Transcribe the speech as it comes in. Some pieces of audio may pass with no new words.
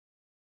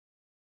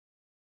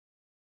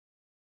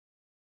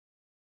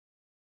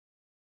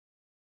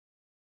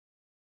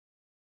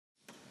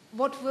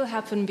what will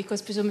happen,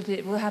 because presumably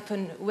it will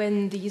happen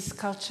when these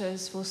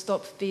cultures will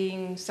stop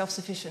being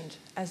self-sufficient,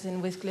 as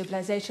in with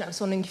globalization? I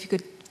was wondering if you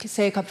could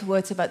say a couple of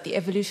words about the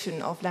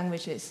evolution of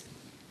languages.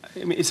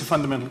 I mean, it's a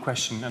fundamental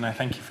question, and I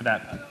thank you for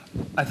that.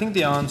 I think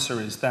the answer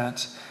is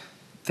that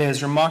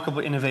there's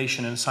remarkable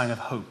innovation and a sign of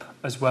hope,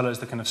 as well as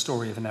the kind of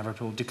story of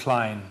inevitable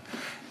decline.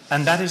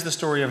 And that is the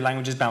story of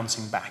languages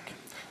bouncing back,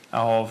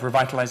 of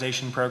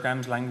revitalization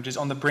programs, languages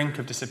on the brink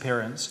of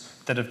disappearance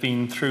that have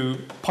been, through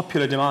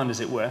popular demand, as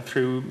it were,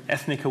 through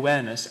ethnic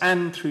awareness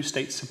and through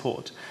state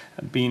support,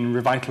 been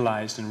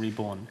revitalized and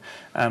reborn.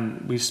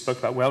 We spoke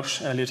about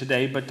Welsh earlier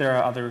today, but there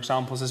are other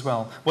examples as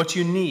well. What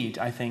you need,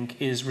 I think,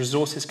 is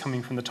resources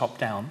coming from the top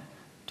down.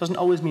 Doesn't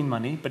always mean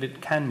money, but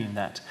it can mean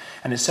that.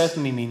 And it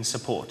certainly means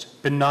support.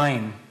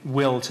 Benign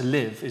will to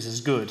live is as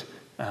good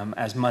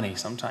as money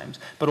sometimes,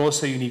 but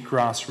also you need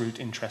grassroots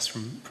interest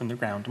from the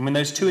ground. And when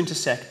those two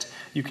intersect,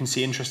 you can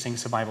see interesting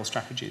survival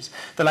strategies.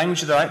 The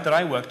language that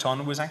I worked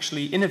on was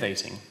actually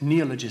innovating.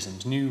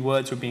 Neologisms, new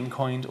words were being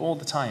coined all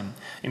the time,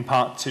 in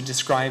part to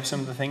describe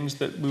some of the things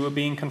that we were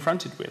being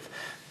confronted with.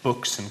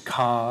 Books and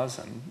cars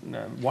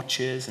and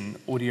watches and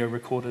audio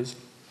recorders.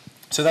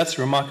 So that's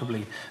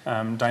remarkably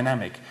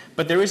dynamic.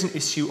 But there is an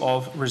issue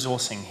of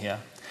resourcing here.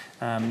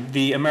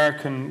 The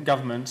American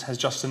government has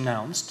just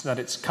announced that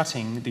it's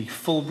cutting the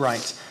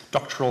Fulbright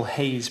doctoral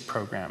Hayes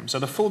program. So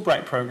the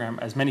Fulbright program,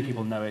 as many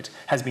people know it,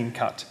 has been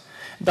cut.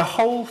 The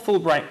whole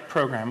Fulbright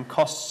program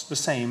costs the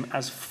same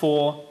as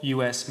 4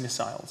 US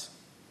missiles,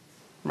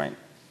 right,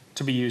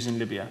 to be used in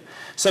Libya.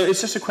 So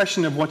it's just a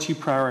question of what you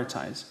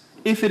prioritize.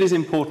 If it is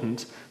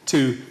important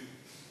to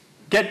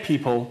get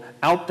people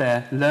out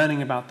there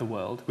learning about the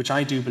world, which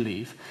I do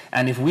believe,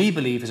 and if we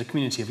believe as a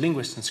community of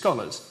linguists and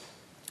scholars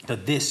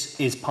that this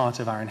is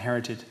part of our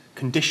inherited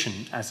condition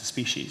as a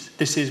species,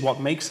 this is what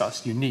makes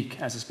us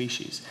unique as a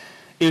species,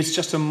 it's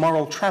just a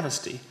moral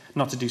travesty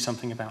not to do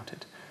something about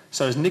it.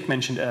 So as Nick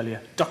mentioned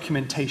earlier,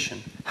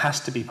 documentation has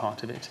to be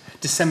part of it,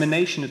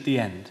 dissemination at the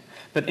end,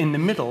 but in the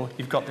middle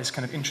you've got this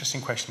kind of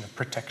interesting question of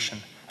protection,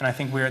 and I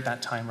think we're at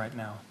that time right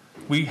now.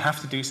 We have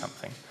to do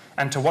something.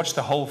 And to watch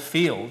the whole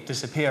field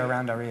disappear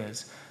around our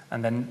ears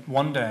and then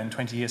wonder in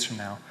 20 years from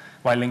now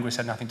why linguists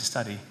had nothing to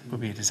study would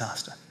be a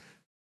disaster.